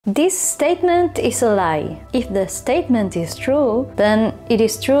This statement is a lie. If the statement is true, then it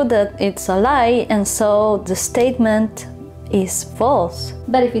is true that it's a lie, and so the statement is false.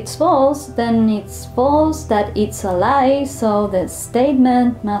 But if it's false, then it's false that it's a lie, so the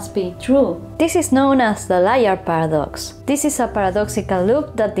statement must be true. This is known as the liar paradox. This is a paradoxical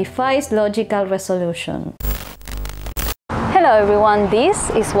loop that defies logical resolution. Hello everyone,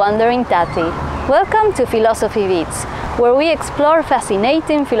 this is Wandering Tati. Welcome to Philosophy Beats, where we explore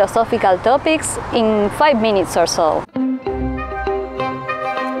fascinating philosophical topics in 5 minutes or so.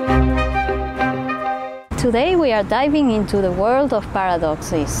 Today we are diving into the world of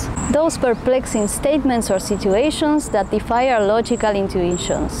paradoxes, those perplexing statements or situations that defy our logical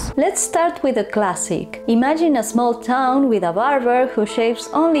intuitions. Let's start with a classic. Imagine a small town with a barber who shaves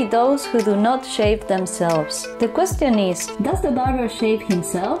only those who do not shave themselves. The question is, does the barber shave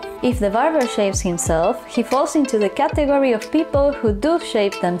himself? If the barber shaves himself, he falls into the category of people who do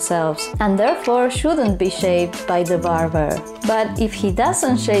shave themselves, and therefore shouldn't be shaved by the barber. But if he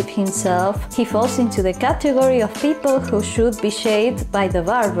doesn't shave himself, he falls into the category of people who should be shaved by the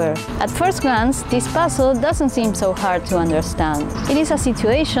barber. At first glance, this puzzle doesn't seem so hard to understand. It is a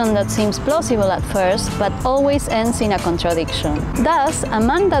situation that seems plausible at first, but always ends in a contradiction. Thus, a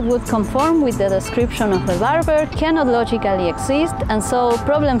man that would conform with the description of the barber cannot logically exist, and so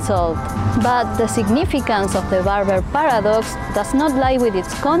problem solved. But the significance of the barber paradox does not lie with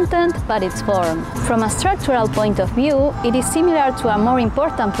its content, but its form. From a structural point of view, it is similar to a more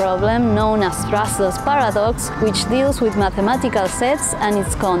important problem known as Russell's paradox, which deals with mathematical sets and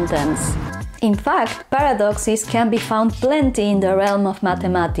its contents. In fact, paradoxes can be found plenty in the realm of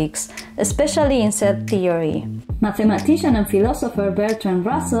mathematics, especially in set theory. Mathematician and philosopher Bertrand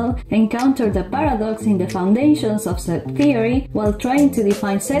Russell encountered a paradox in the foundations of set theory while trying to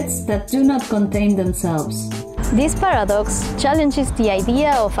define sets that do not contain themselves. This paradox challenges the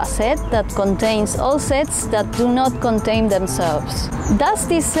idea of a set that contains all sets that do not contain themselves. Does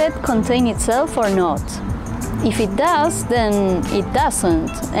this set contain itself or not? If it does, then it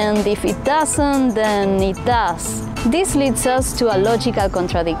doesn't, and if it doesn't, then it does. This leads us to a logical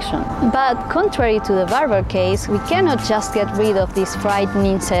contradiction. But contrary to the barber case, we cannot just get rid of this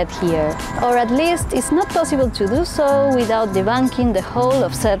frightening set here. Or at least it's not possible to do so without debunking the whole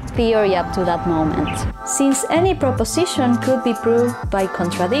of set theory up to that moment. Since any proposition could be proved by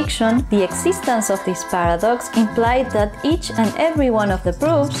contradiction, the existence of this paradox implied that each and every one of the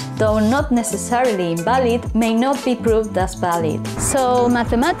proofs, though not necessarily invalid, may not be proved as valid. So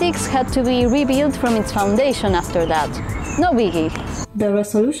mathematics had to be rebuilt from its foundation after that. No biggie. The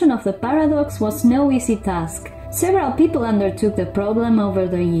resolution of the paradox was no easy task. Several people undertook the problem over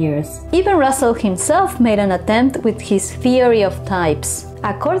the years. Even Russell himself made an attempt with his theory of types,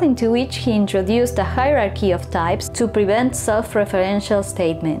 according to which he introduced a hierarchy of types to prevent self-referential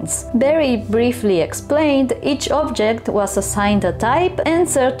statements. Very briefly explained, each object was assigned a type, and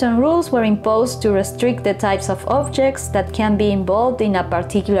certain rules were imposed to restrict the types of objects that can be involved in a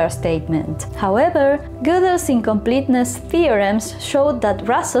particular statement. However, Gödel's incompleteness theorems showed that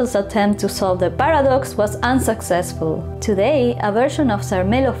Russell's attempt to solve the paradox was unsuccessful. Today, a version of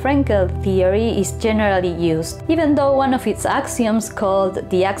Fraenkel theory is generally used, even though one of its axioms, called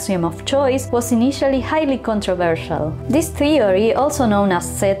the axiom of choice, was initially highly controversial. This theory, also known as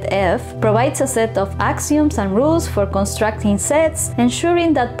set F, provides a set of axioms and rules for constructing sets,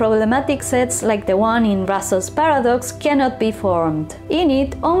 ensuring that problematic sets like the one in Russell's paradox cannot be formed. In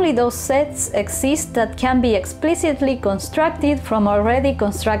it, only those sets exist that can be explicitly constructed from already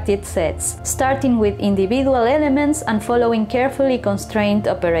constructed sets, starting with individual elements and following carefully constrained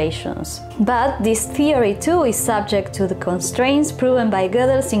operations. But this theory too is subject to the constraints proven by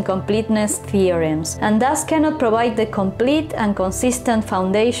Gödel's incompleteness theorems, and thus cannot provide the complete and consistent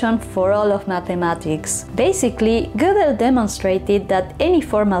foundation for all of mathematics. Basically, Gödel demonstrated that any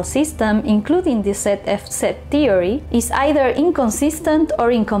formal system, including the set F set theory, is either inconsistent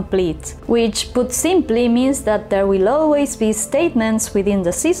or incomplete, which put simply means that there will always be statements within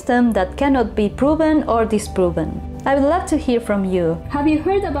the system that cannot be proven or disproven. I would love to hear from you. Have you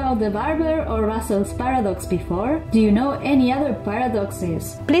heard about the barber or Russell's paradox before? Do you know any other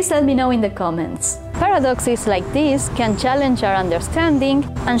paradoxes? Please let me know in the comments. Paradoxes like this can challenge our understanding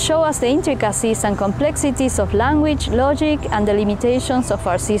and show us the intricacies and complexities of language, logic, and the limitations of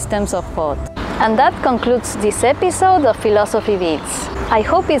our systems of thought. And that concludes this episode of Philosophy Beats. I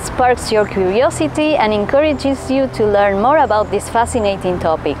hope it sparks your curiosity and encourages you to learn more about these fascinating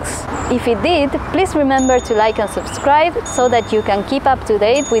topics. If it did, please remember to like and subscribe so that you can keep up to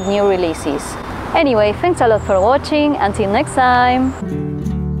date with new releases. Anyway, thanks a lot for watching. Until next time!